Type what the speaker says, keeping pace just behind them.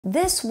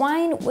This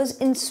wine was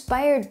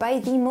inspired by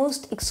the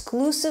most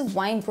exclusive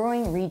wine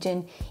growing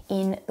region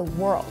in the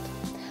world.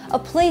 A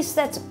place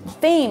that's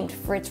famed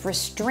for its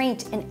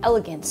restraint and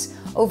elegance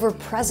over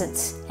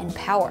presence and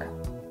power.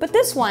 But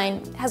this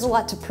wine has a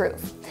lot to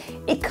prove.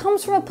 It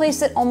comes from a place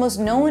that almost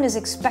no one is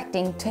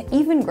expecting to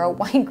even grow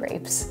wine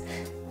grapes.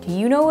 Do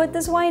you know what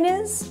this wine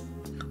is?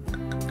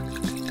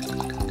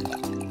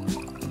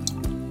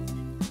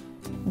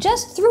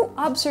 Just through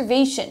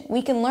observation,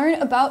 we can learn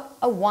about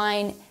a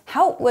wine,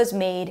 how it was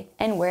made,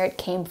 and where it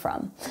came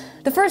from.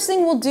 The first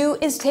thing we'll do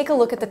is take a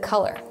look at the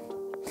color.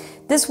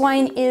 This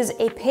wine is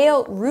a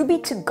pale ruby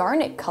to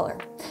garnet color.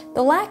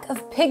 The lack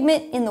of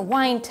pigment in the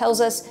wine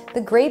tells us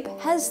the grape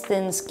has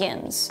thin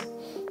skins.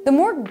 The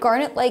more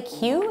garnet-like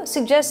hue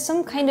suggests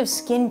some kind of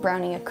skin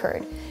browning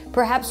occurred,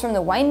 perhaps from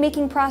the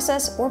winemaking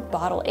process or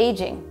bottle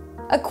aging.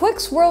 A quick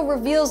swirl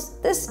reveals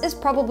this is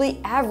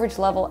probably average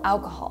level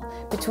alcohol,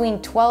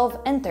 between 12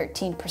 and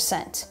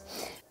 13%.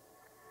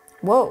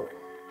 Whoa,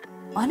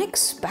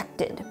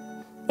 unexpected.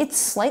 It's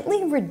slightly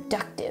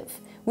reductive,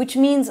 which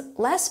means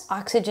less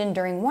oxygen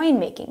during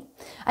winemaking.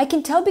 I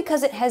can tell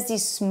because it has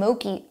these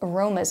smoky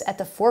aromas at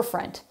the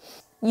forefront.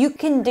 You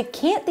can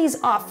decant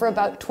these off for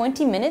about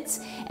 20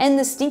 minutes and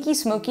the stinky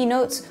smoky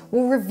notes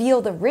will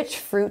reveal the rich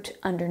fruit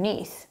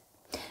underneath.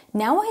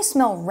 Now I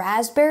smell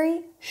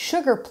raspberry,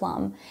 sugar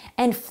plum,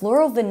 and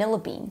floral vanilla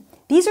bean.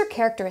 These are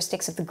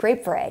characteristics of the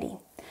grape variety.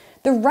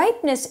 The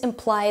ripeness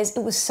implies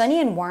it was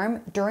sunny and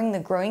warm during the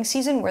growing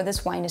season where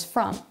this wine is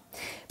from.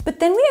 But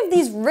then we have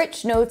these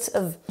rich notes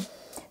of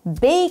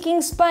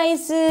baking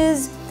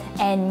spices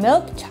and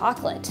milk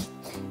chocolate.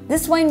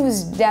 This wine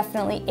was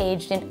definitely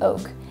aged in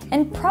oak,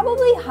 and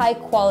probably high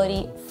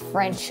quality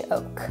French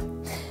oak.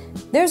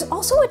 There's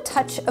also a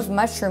touch of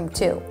mushroom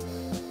too,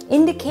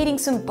 indicating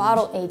some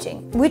bottle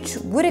aging, which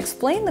would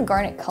explain the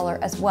garnet color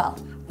as well.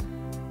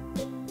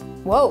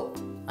 Whoa,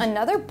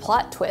 another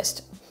plot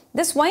twist.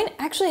 This wine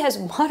actually has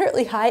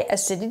moderately high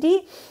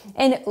acidity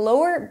and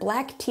lower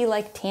black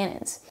tea-like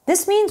tannins.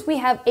 This means we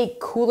have a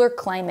cooler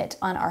climate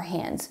on our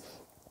hands,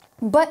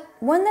 but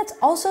one that's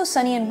also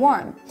sunny and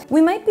warm.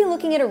 We might be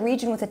looking at a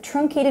region with a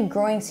truncated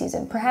growing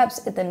season,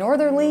 perhaps at the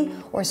northerly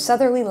or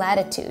southerly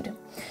latitude.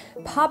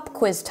 Pop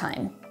quiz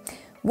time.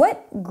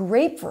 What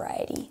grape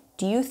variety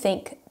do you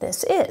think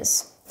this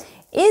is?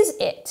 Is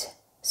it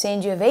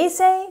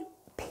Sangiovese,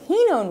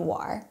 Pinot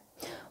Noir,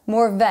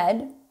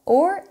 Mourvèdre,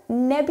 or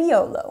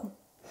Nebbiolo?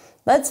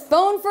 Let's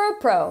phone for a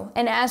pro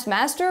and ask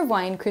Master of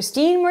Wine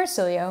Christine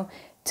Marsilio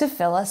to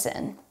fill us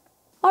in.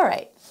 All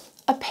right,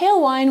 a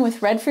pale wine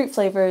with red fruit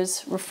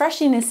flavors,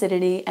 refreshing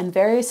acidity, and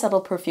very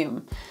subtle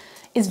perfume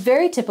is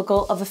very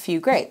typical of a few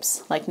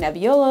grapes, like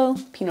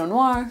Nebbiolo, Pinot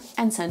Noir,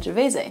 and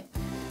Sangiovese.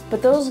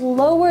 But those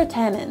lower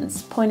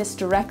tannins point us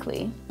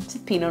directly to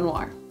Pinot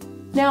Noir.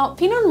 Now,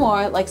 Pinot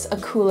Noir likes a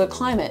cooler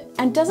climate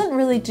and doesn't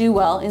really do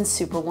well in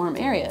super warm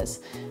areas.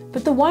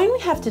 But the wine we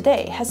have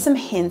today has some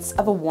hints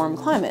of a warm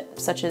climate,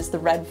 such as the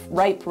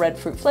ripe red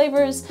fruit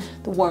flavors,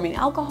 the warming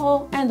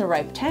alcohol, and the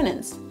ripe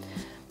tannins.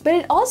 But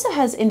it also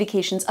has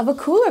indications of a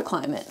cooler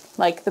climate,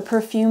 like the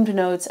perfumed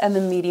notes and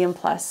the medium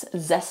plus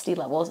zesty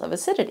levels of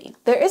acidity.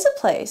 There is a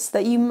place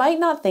that you might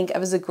not think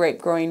of as a grape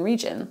growing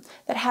region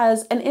that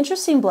has an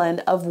interesting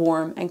blend of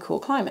warm and cool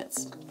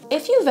climates.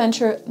 If you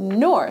venture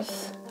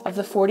north of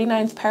the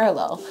 49th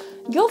parallel,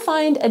 you'll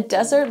find a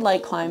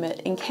desert-like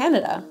climate in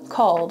Canada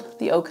called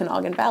the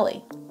Okanagan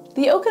Valley.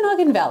 The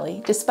Okanagan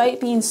Valley, despite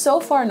being so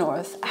far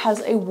north,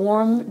 has a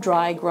warm,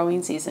 dry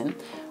growing season,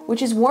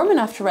 which is warm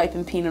enough to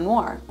ripen Pinot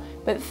Noir,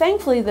 but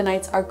thankfully the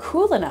nights are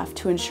cool enough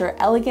to ensure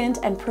elegant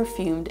and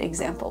perfumed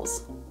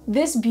examples.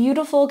 This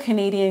beautiful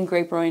Canadian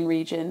grape growing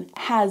region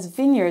has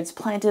vineyards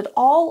planted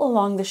all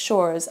along the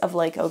shores of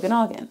Lake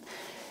Okanagan.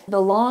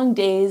 The long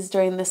days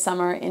during the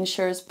summer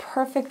ensures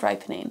perfect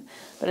ripening,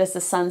 but as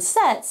the sun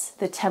sets,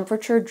 the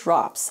temperature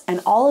drops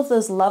and all of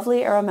those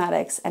lovely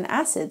aromatics and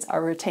acids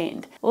are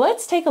retained.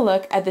 Let's take a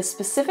look at this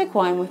specific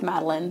wine with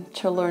Madeline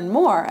to learn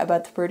more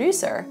about the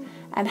producer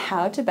and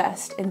how to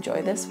best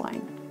enjoy this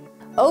wine.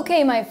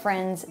 Okay, my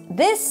friends,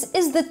 this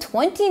is the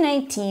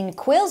 2019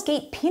 Quail's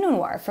Gate Pinot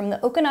Noir from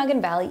the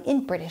Okanagan Valley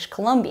in British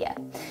Columbia.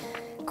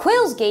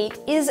 Quail's Gate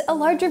is a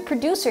larger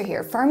producer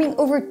here, farming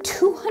over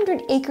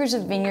 200 acres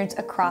of vineyards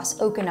across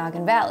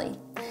Okanagan Valley.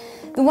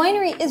 The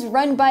winery is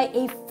run by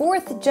a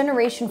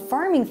fourth-generation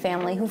farming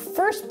family who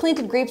first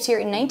planted grapes here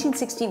in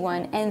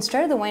 1961 and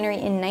started the winery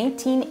in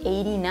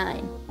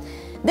 1989.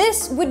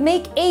 This would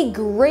make a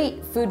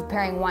great food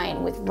pairing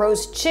wine with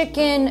roast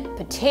chicken,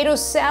 potato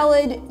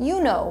salad, you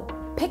know,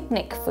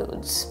 picnic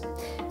foods.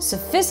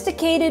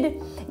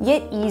 Sophisticated,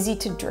 yet easy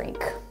to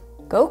drink.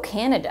 Go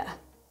Canada.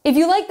 If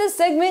you like this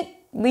segment,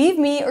 leave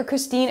me or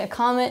Christine a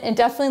comment and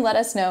definitely let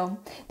us know.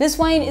 This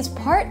wine is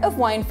part of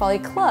Wine Folly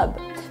Club,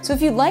 so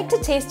if you'd like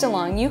to taste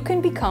along, you can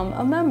become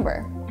a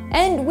member.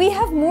 And we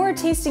have more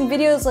tasting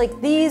videos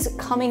like these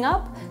coming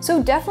up,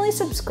 so definitely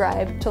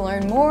subscribe to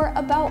learn more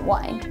about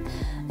wine.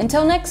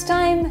 Until next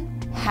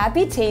time,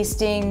 happy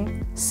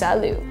tasting,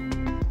 salut!